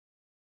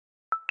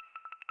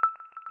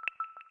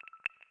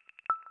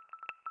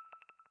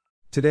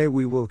Today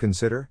we will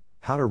consider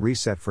how to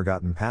reset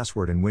forgotten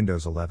password in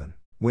Windows 11,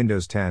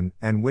 Windows 10,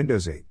 and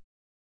Windows 8.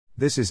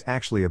 This is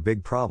actually a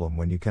big problem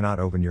when you cannot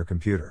open your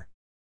computer.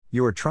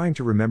 You are trying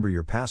to remember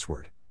your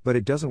password, but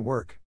it doesn't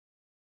work.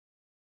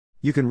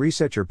 You can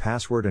reset your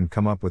password and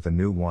come up with a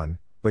new one,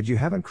 but you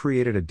haven't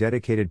created a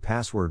dedicated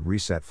password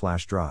reset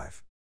flash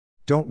drive.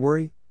 Don't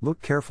worry,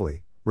 look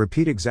carefully,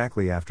 repeat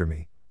exactly after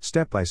me,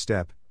 step by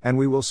step, and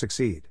we will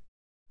succeed.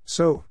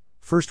 So,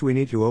 first we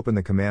need to open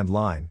the command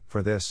line.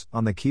 For this,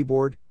 on the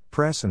keyboard,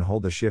 press and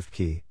hold the Shift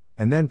key,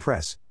 and then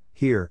press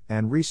here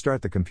and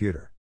restart the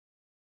computer.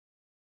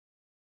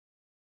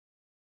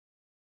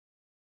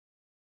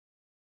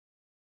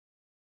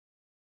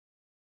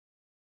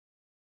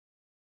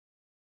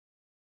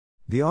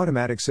 The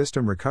automatic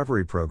system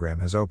recovery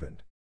program has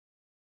opened.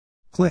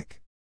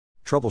 Click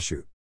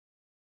Troubleshoot.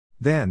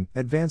 Then,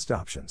 Advanced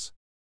Options.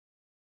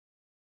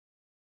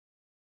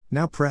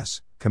 Now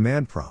press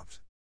Command Prompt.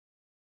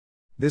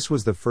 This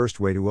was the first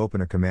way to open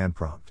a command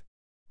prompt.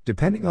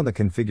 Depending on the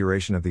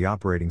configuration of the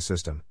operating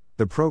system,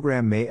 the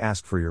program may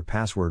ask for your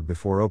password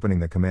before opening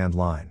the command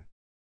line.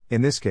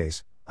 In this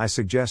case, I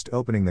suggest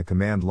opening the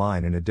command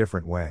line in a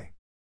different way.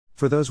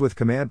 For those with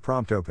command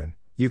prompt open,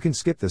 you can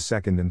skip the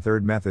second and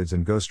third methods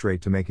and go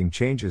straight to making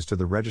changes to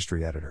the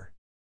registry editor.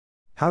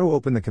 How to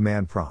open the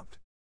command prompt.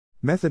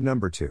 Method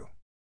number 2.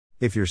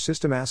 If your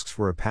system asks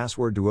for a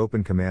password to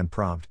open command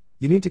prompt,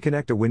 you need to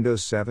connect a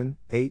Windows 7,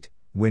 8,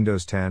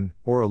 Windows 10,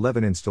 or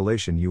 11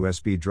 installation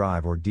USB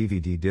drive or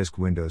DVD disk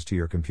Windows to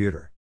your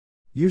computer.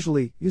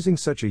 Usually, using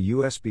such a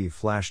USB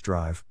flash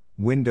drive,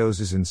 Windows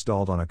is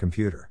installed on a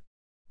computer.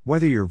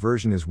 Whether your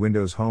version is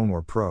Windows Home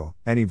or Pro,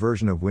 any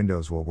version of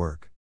Windows will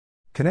work.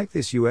 Connect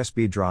this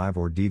USB drive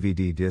or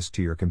DVD disk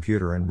to your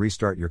computer and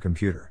restart your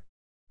computer.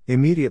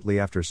 Immediately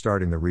after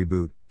starting the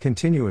reboot,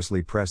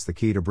 continuously press the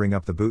key to bring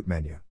up the boot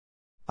menu.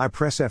 I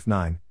press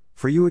F9,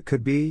 for you it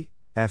could be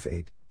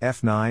F8,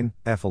 F9,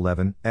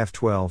 F11,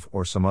 F12,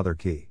 or some other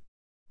key.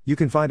 You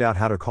can find out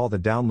how to call the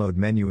download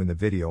menu in the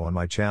video on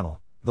my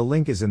channel, the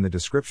link is in the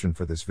description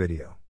for this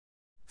video.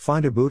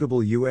 Find a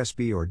bootable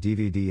USB or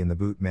DVD in the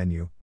boot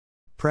menu.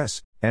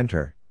 Press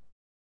Enter.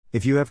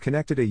 If you have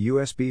connected a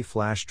USB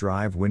flash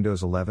drive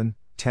Windows 11,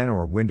 10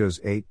 or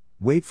Windows 8,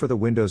 wait for the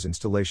Windows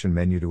installation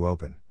menu to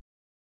open.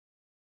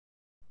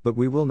 But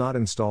we will not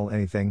install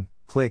anything,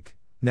 click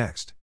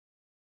Next.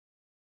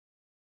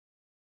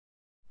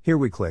 Here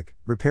we click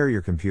Repair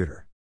your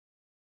computer.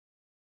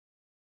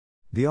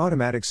 The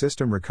automatic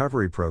system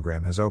recovery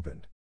program has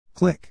opened.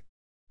 Click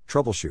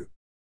Troubleshoot.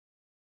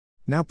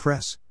 Now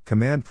press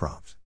Command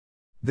Prompt.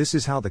 This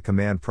is how the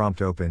command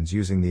prompt opens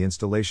using the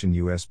installation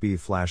USB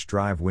flash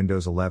drive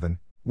Windows 11,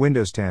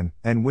 Windows 10,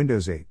 and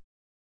Windows 8.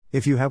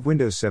 If you have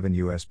Windows 7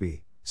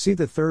 USB, see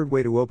the third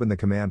way to open the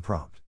command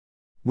prompt.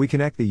 We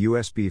connect the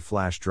USB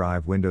flash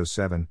drive Windows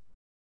 7.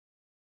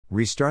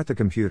 Restart the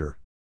computer.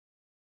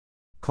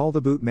 Call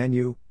the boot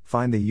menu,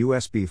 find the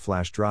USB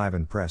flash drive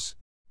and press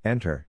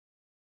Enter.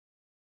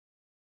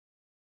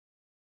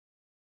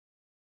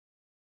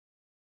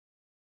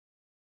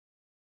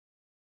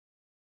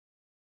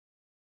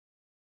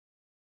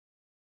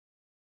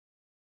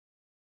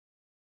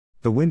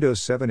 The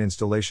Windows 7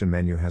 installation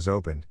menu has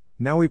opened.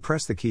 Now we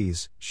press the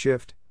keys,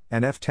 Shift,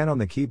 and F10 on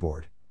the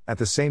keyboard, at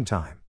the same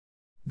time.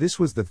 This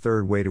was the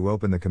third way to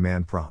open the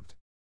command prompt.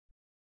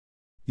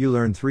 You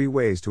learned 3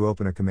 ways to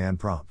open a command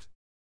prompt.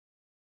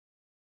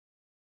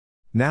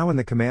 Now in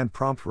the command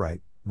prompt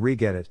write,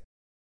 Reget it,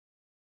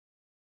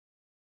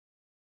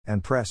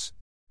 and press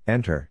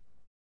Enter.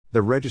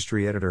 The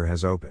registry editor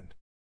has opened.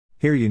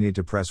 Here you need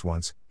to press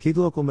once, key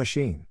local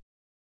machine.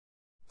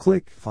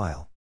 Click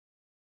File.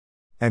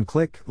 And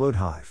click Load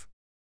Hive.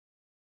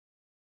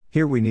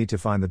 Here we need to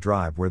find the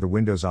drive where the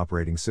Windows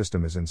operating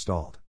system is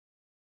installed.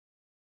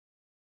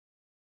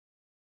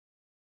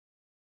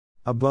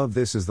 Above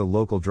this is the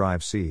local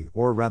drive C,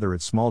 or rather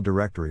its small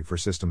directory for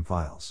system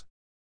files.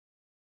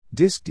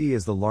 Disk D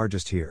is the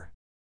largest here.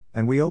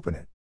 And we open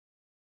it.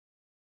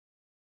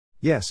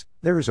 Yes,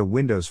 there is a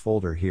Windows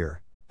folder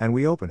here, and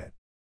we open it.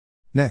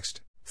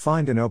 Next,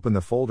 find and open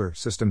the folder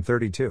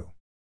System32.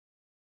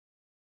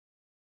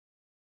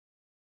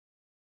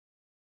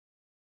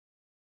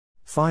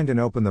 Find and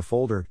open the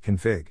folder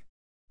Config.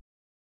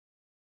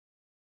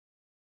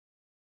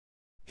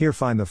 Here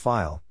find the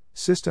file,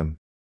 System,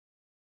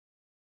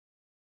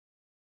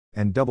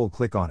 and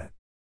double-click on it.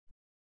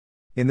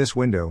 In this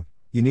window,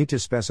 you need to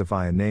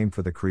specify a name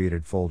for the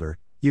created folder.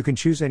 You can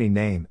choose any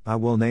name. I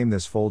will name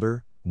this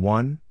folder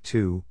 1,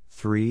 2,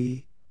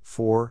 3,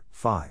 4,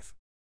 5.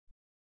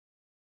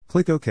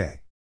 Click OK.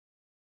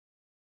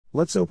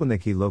 Let's open the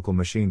key local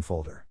machine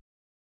folder.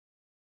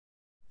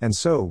 And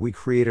so we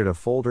created a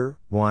folder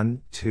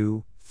 1,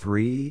 2,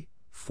 3,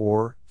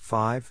 4,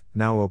 5.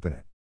 Now open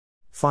it.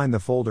 Find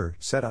the folder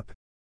Setup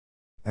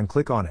and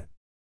click on it.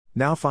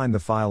 Now find the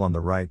file on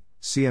the right,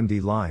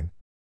 CMD line,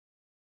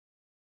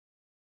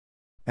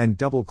 and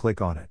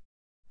double-click on it.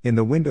 In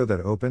the window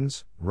that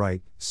opens,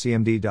 write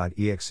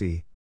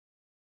cmd.exe.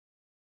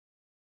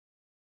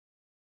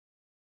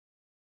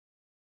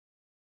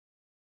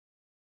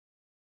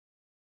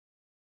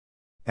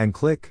 and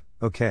click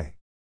OK.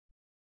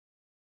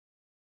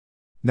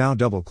 Now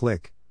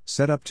double-click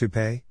Set up to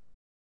pay.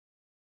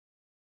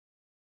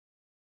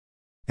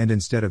 And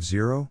instead of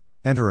 0,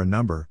 enter a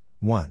number,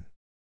 1.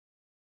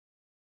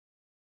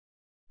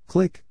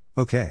 Click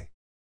OK.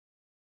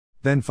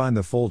 Then find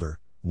the folder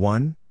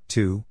 1,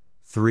 2,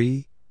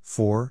 3,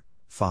 4,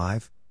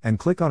 5, and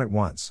click on it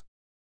once.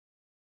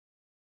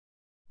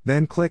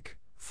 Then click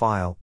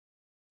File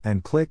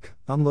and click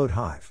Unload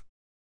Hive.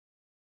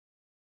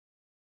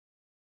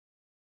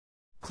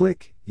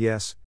 Click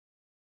Yes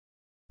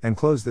and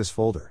close this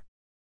folder.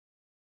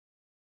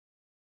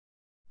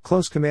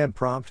 Close Command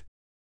Prompt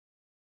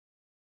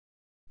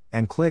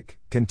and click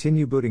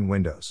Continue booting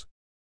Windows.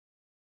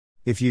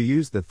 If you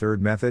use the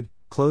third method,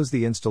 close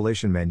the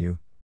installation menu,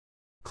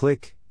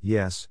 click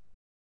Yes.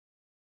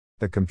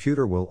 The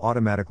computer will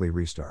automatically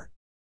restart.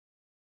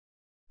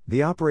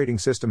 The operating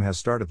system has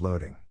started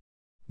loading.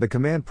 The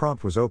command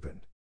prompt was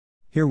opened.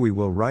 Here we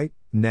will write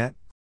net,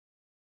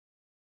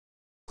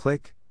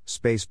 click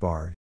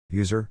spacebar,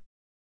 user,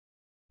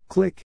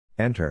 click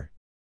enter.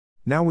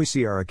 Now we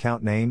see our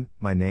account name,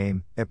 my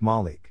name,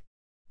 8.1Without.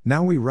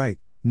 Now we write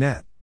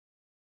net,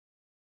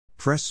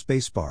 press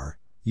spacebar,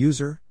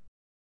 user,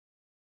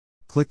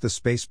 click the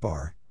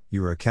spacebar,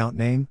 your account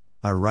name,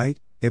 I write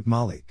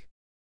 8.1Without.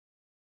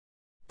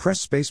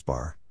 Press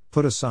spacebar,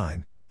 put a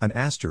sign, an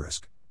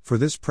asterisk. For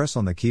this, press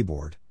on the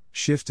keyboard,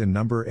 Shift and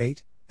number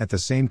 8, at the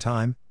same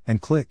time, and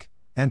click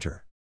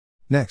enter.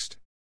 Next.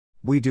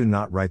 We do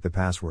not write the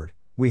password,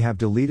 we have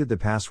deleted the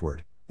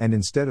password, and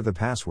instead of the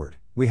password,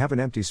 we have an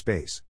empty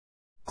space.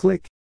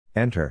 Click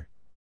enter.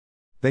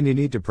 Then you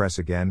need to press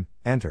again,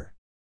 enter.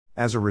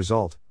 As a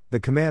result, the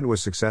command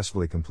was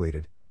successfully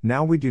completed.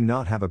 Now we do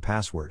not have a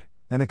password,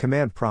 and a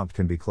command prompt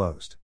can be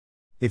closed.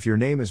 If your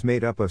name is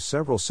made up of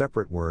several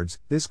separate words,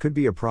 this could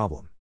be a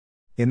problem.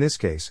 In this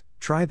case,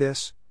 try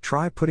this.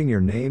 Try putting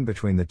your name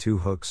between the two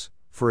hooks,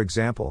 for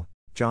example,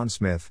 John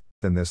Smith,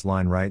 then this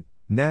line write,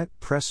 net,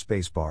 press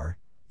spacebar,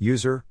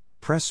 user,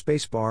 press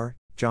spacebar,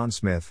 John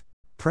Smith,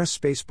 press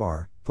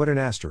spacebar, put an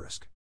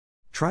asterisk.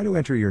 Try to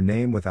enter your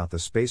name without the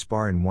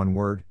spacebar in one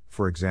word,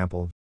 for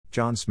example,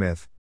 John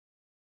Smith.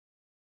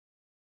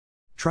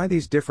 Try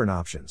these different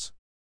options.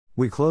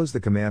 We close the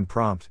command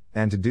prompt,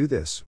 and to do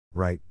this,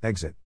 write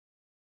exit.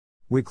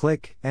 We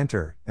click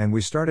enter, and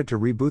we started to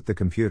reboot the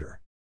computer.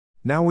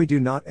 Now we do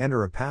not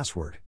enter a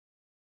password.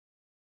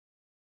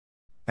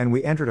 And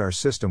we entered our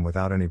system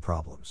without any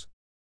problems.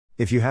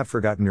 If you have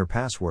forgotten your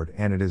password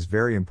and it is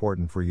very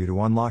important for you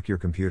to unlock your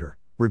computer,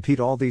 repeat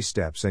all these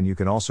steps and you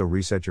can also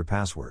reset your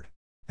password.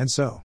 And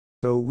so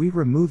we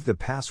removed the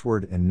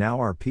password and now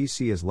our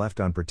PC is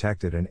left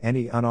unprotected and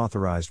any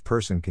unauthorized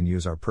person can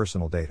use our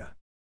personal data.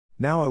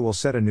 Now I will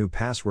set a new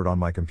password on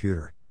my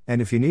computer,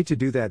 and if you need to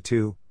do that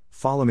too,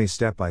 follow me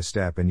step by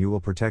step and you will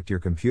protect your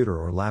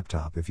computer or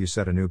laptop if you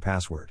set a new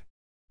password.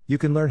 You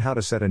can learn how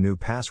to set a new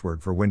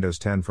password for Windows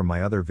 10 from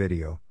my other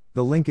video,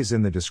 the link is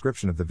in the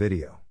description of the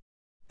video.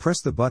 Press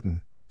the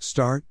button,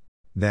 Start,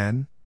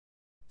 then,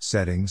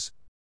 Settings.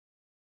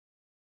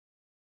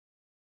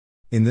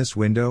 In this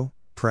window,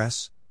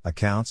 press,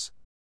 Accounts,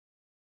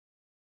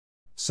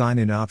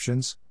 Sign-in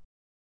Options,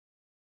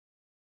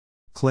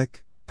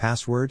 click,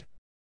 Password,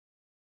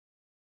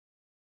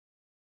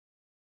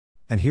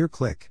 and here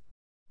click,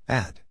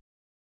 Add.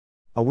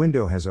 A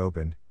window has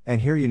opened,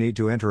 and here you need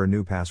to enter a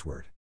new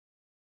password.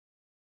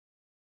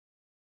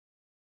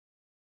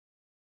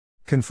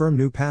 Confirm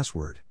new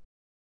password.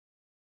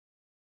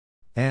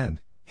 And,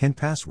 hint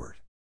password.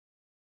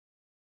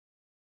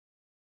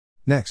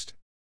 Next.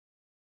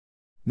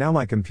 Now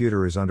my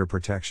computer is under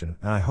protection,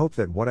 and I hope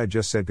that what I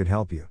just said could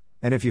help you,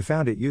 and if you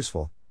found it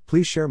useful,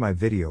 please share my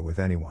video with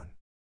anyone.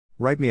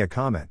 Write me a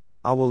comment,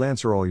 I will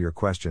answer all your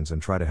questions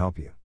and try to help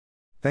you.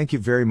 Thank you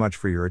very much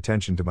for your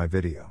attention to my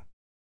video.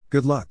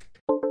 Good luck.